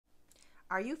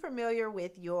Are you familiar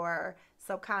with your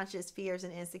subconscious fears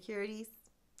and insecurities?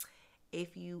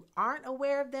 If you aren't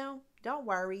aware of them, don't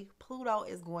worry. Pluto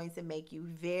is going to make you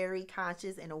very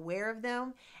conscious and aware of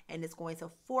them, and it's going to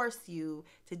force you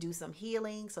to do some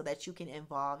healing so that you can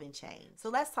evolve and change. So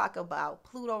let's talk about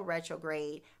Pluto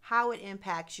retrograde, how it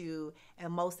impacts you,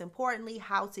 and most importantly,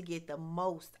 how to get the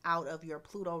most out of your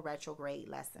Pluto retrograde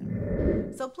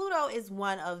lesson. So Pluto is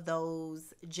one of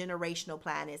those generational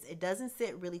planets. It doesn't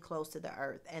sit really close to the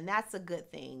Earth, and that's a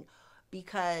good thing,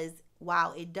 because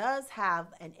while it does have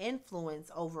an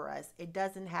influence over us, it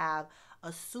doesn't have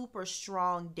a super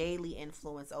strong daily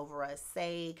influence over us,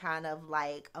 say kind of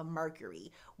like a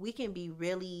Mercury. We can be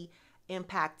really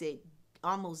impacted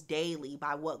almost daily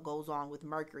by what goes on with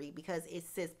Mercury because it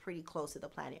sits pretty close to the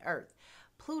planet Earth.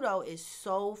 Pluto is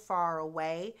so far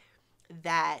away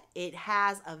that it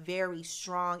has a very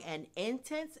strong and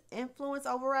intense influence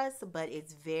over us, but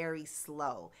it's very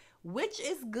slow, which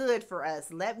is good for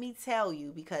us, let me tell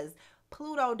you, because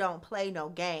Pluto don't play no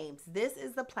games. This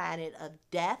is the planet of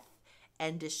death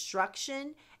and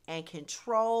destruction and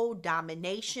control,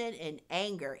 domination, and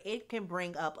anger. It can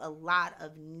bring up a lot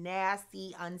of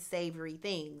nasty, unsavory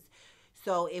things.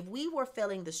 So if we were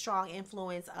feeling the strong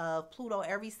influence of Pluto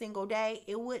every single day,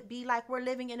 it would be like we're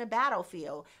living in a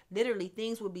battlefield. Literally,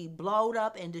 things would be blown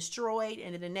up and destroyed,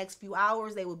 and in the next few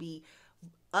hours, they would be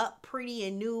up pretty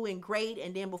and new and great.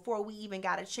 And then before we even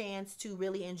got a chance to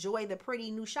really enjoy the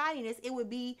pretty new shininess, it would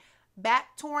be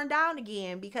back torn down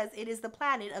again, because it is the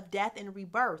planet of death and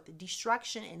rebirth,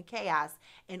 destruction and chaos,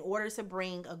 in order to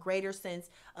bring a greater sense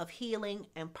of healing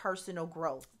and personal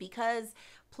growth. Because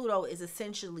Pluto is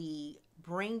essentially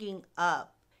bringing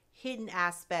up hidden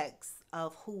aspects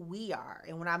of who we are.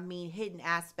 And when I mean hidden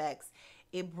aspects,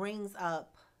 it brings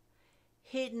up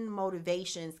hidden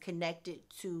motivations connected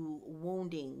to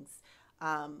woundings,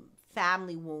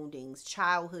 family woundings,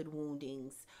 childhood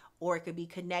woundings, or it could be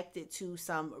connected to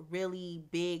some really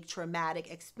big traumatic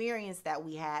experience that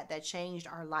we had that changed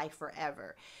our life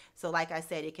forever. So like I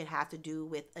said, it could have to do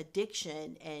with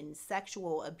addiction and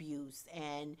sexual abuse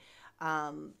and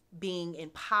being in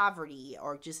poverty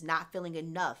or just not feeling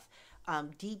enough,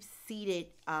 deep-seated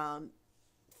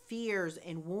fears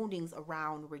and woundings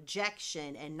around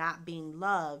rejection and not being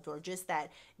loved, or just that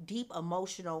deep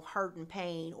emotional hurt and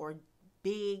pain, or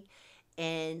big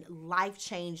and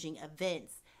life-changing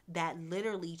events that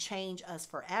literally change us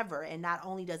forever. And not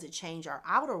only does it change our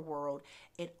outer world,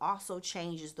 it also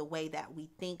changes the way that we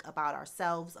think about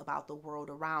ourselves, about the world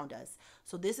around us.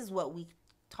 So this is what we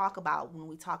talk about when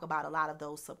we talk about a lot of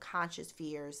those subconscious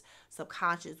fears,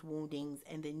 subconscious woundings,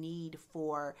 and the need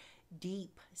for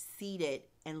deep-seated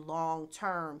and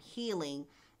long-term healing.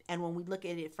 And when we look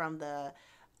at it from the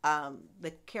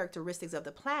characteristics of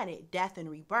the planet, death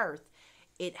and rebirth,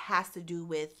 it has to do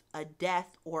with a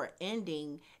death or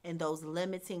ending in those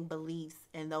limiting beliefs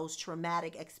and those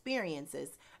traumatic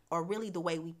experiences, or really the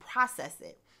way we process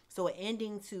it. So an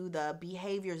ending to the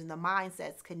behaviors and the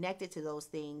mindsets connected to those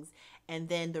things, and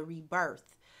then the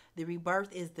rebirth. The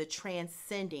rebirth is the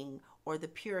transcending or the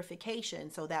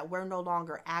purification, so that we're no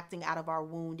longer acting out of our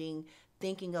wounding,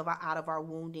 thinking of out of our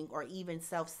wounding, or even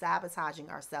self-sabotaging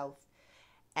ourselves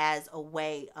as a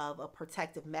way of a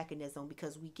protective mechanism,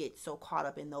 because we get so caught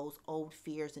up in those old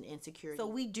fears and insecurities. So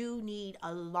we do need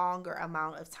a longer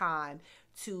amount of time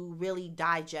to really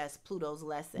digest Pluto's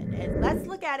lesson. And let's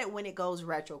look at it when it goes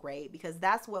retrograde, because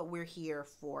that's what we're here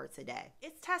for today.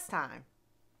 It's test time.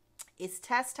 It's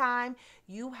test time.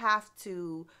 You have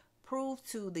to prove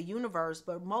to the universe,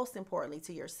 but most importantly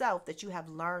to yourself, that you have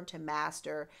learned to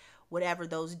master whatever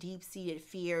those deep-seated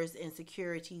fears,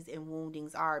 insecurities, and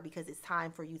woundings are, because it's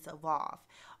time for you to evolve.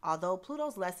 Although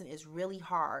Pluto's lesson is really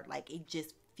hard, like it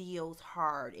just feels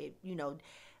hard. It,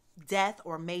 death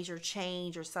or major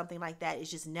change or something like that is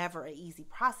just never an easy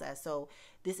process. So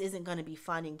this isn't going to be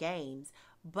fun and games.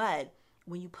 But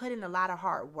when you put in a lot of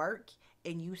hard work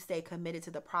and you stay committed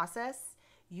to the process,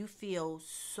 you feel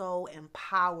so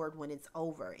empowered when it's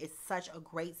over. It's such a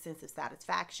great sense of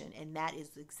satisfaction. And that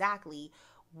is exactly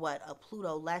what a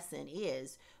Pluto lesson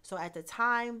is. So at the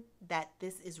time that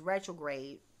this is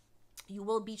retrograde, you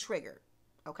will be triggered.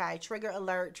 Okay, trigger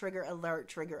alert, trigger alert,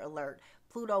 trigger alert.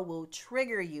 Pluto will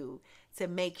trigger you to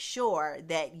make sure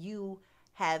that you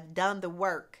have done the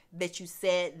work that you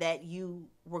said that you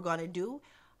were going to do.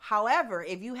 However,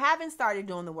 if you haven't started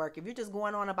doing the work, if you're just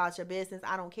going on about your business,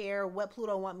 I don't care what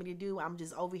Pluto want me to do, I'm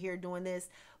just over here doing this,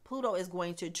 Pluto is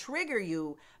going to trigger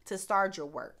you to start your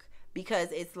work, because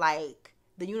it's like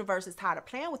the universe is tired of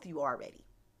playing with you already.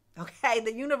 Okay,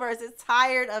 the universe is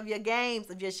tired of your games,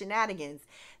 of your shenanigans.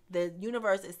 The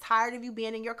universe is tired of you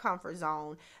being in your comfort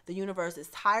zone. The universe is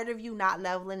tired of you not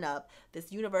leveling up.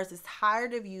 This universe is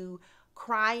tired of you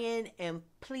crying and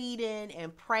pleading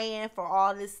and praying for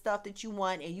all this stuff that you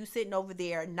want, and you sitting over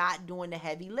there not doing the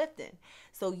heavy lifting.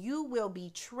 So you will be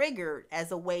triggered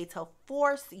as a way to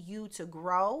force you to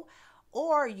grow,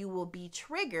 or you will be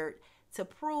triggered to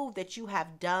prove that you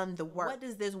have done the work. What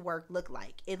does this work look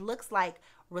like? It looks like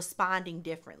responding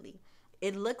differently.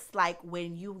 It looks like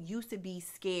when you used to be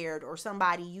scared or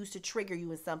somebody used to trigger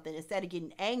you in something, instead of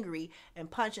getting angry and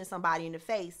punching somebody in the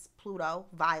face, Pluto,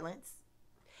 violence,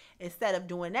 instead of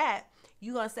doing that,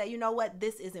 you're going to say, you know what,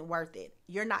 this isn't worth it.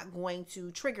 You're not going to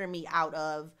trigger me out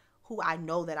of who I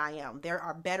know that I am. There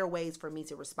are better ways for me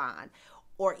to respond.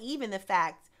 Or even the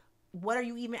fact, what are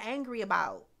you even angry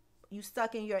about? You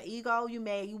stuck in your ego? You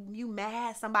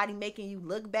mad somebody making you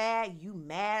look bad? You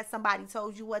mad somebody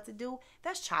told you what to do?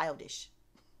 That's childish.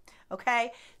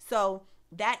 Okay? So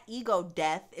that ego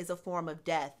death is a form of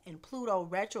death. And Pluto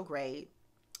retrograde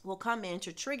will come in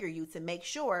to trigger you to make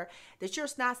sure that you're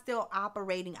not still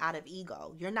operating out of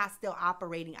ego. You're not still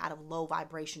operating out of low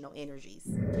vibrational energies.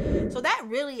 So that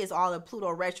really is all a Pluto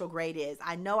retrograde is.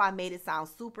 I know I made it sound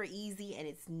super easy, and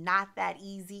it's not that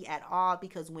easy at all,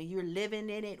 because when you're living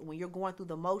in it, when you're going through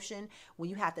the motion, when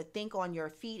you have to think on your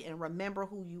feet and remember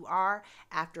who you are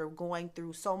after going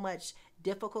through so much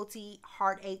difficulty,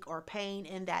 heartache, or pain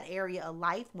in that area of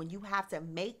life, when you have to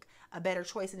make a better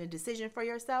choice and a decision for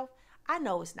yourself, I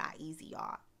know it's not easy,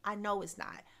 y'all. I know it's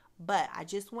not. But I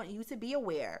just want you to be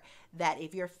aware that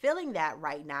if you're feeling that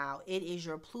right now, it is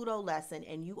your Pluto lesson,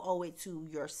 and you owe it to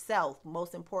yourself,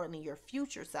 most importantly, your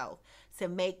future self, to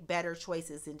make better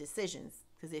choices and decisions.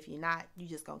 Because if you're not, you're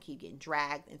just going to keep getting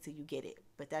dragged until you get it.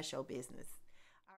 But that's your business.